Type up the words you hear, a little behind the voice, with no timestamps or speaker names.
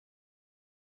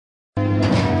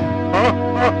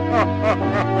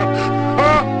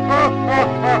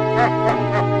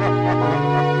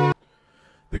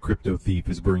The Crypto Thief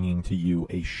is bringing to you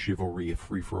a Chivalry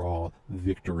free-for-all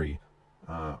victory.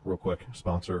 Real quick,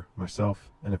 sponsor myself,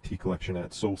 NFT collection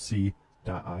at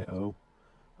SolSea.io.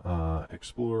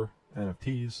 Explore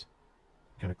NFTs.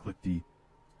 Gonna click the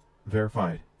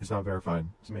verified. It's not verified.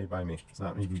 It's made by me. It's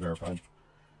not even verified.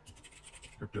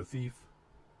 Crypto Thief,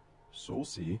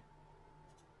 SolSea,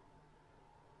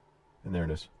 and there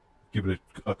it is. Give it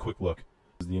a quick look.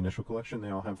 This is the initial collection.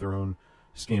 They all have their own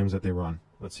scams that they run.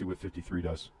 Let's see what 53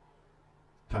 does.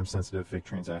 Time sensitive, fake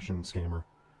transaction, scammer.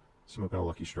 Smoke out a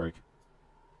lucky strike.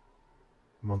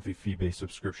 Monthly fee-based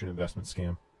subscription investment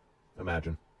scam.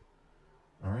 Imagine.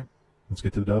 Alright, let's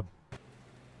get to the dub.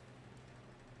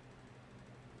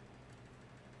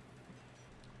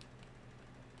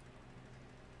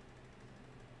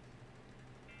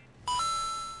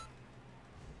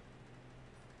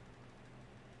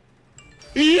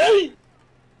 Yay!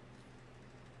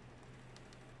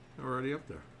 Already up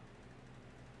there.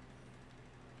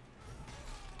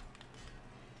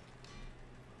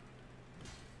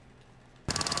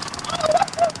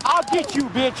 I'll get you,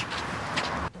 bitch.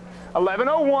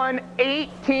 1101,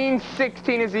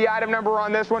 1816 is the item number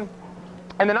on this one.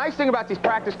 And the nice thing about these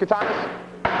practice katanas.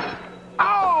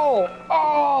 Oh!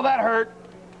 Oh, that hurt.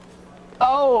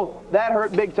 Oh, that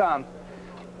hurt big time.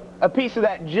 A piece of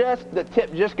that the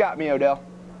tip just got me, Odell.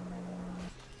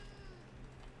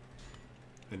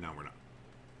 And now we're not.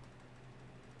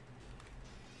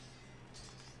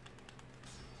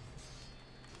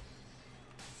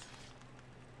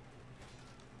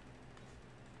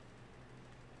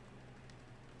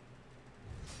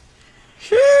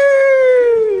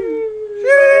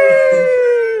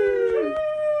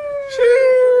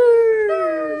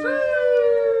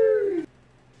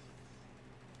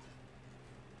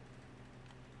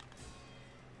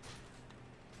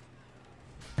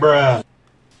 Bruh.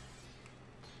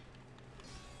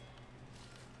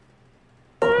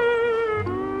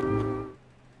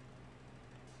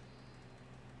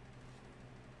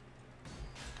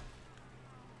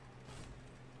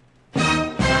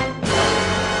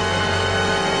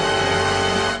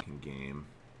 Game.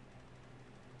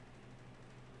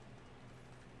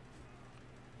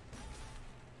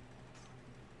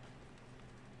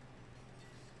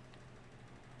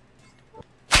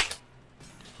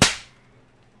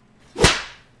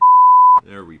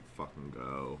 There we fucking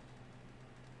go.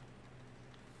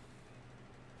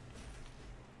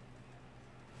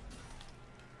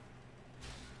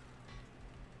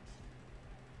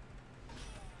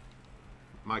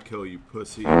 Might kill you,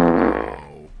 pussy.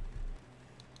 Oh.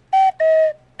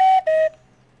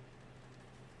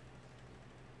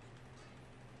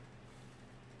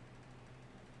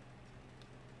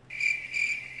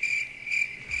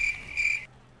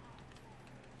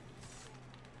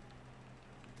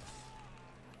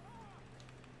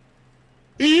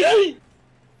 Yay!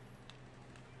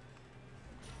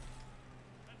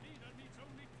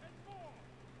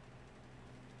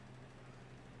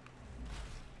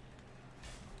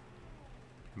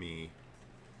 Me.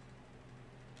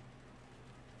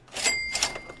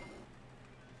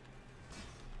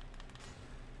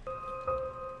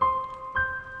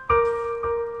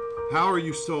 How are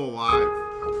you still alive?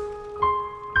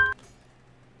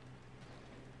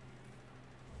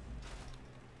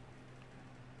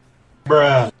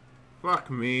 Bruh. Fuck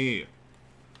me.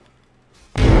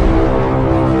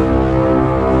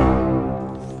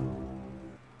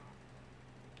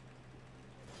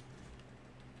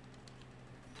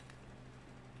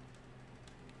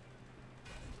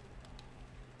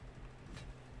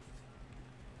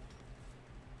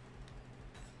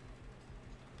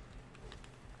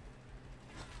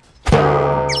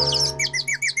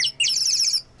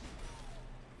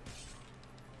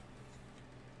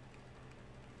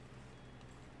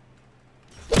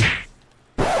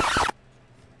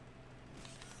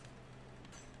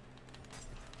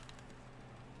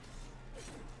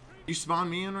 You spawned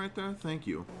me in right there? Thank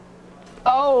you.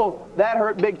 Oh, that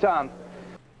hurt big time.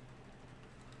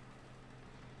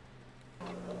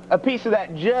 A piece of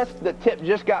that the tip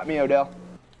just got me, Odell.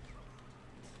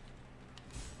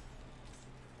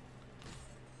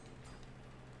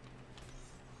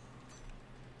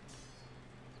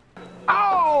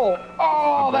 Oh!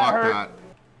 Oh, that hurt. That.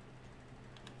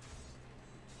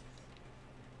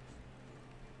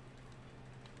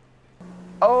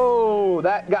 Oh,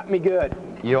 that got me good.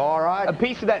 You all right? A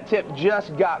piece of that tip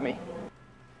just got me.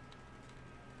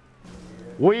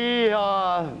 We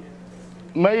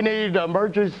may need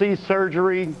emergency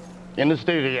surgery in the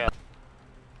studio.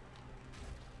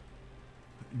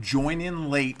 Join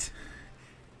in late.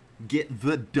 Get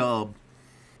the dub.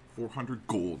 400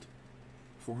 gold.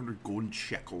 400 golden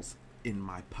shekels in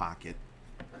my pocket.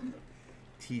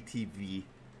 TTV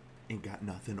ain't got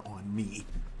nothing on me.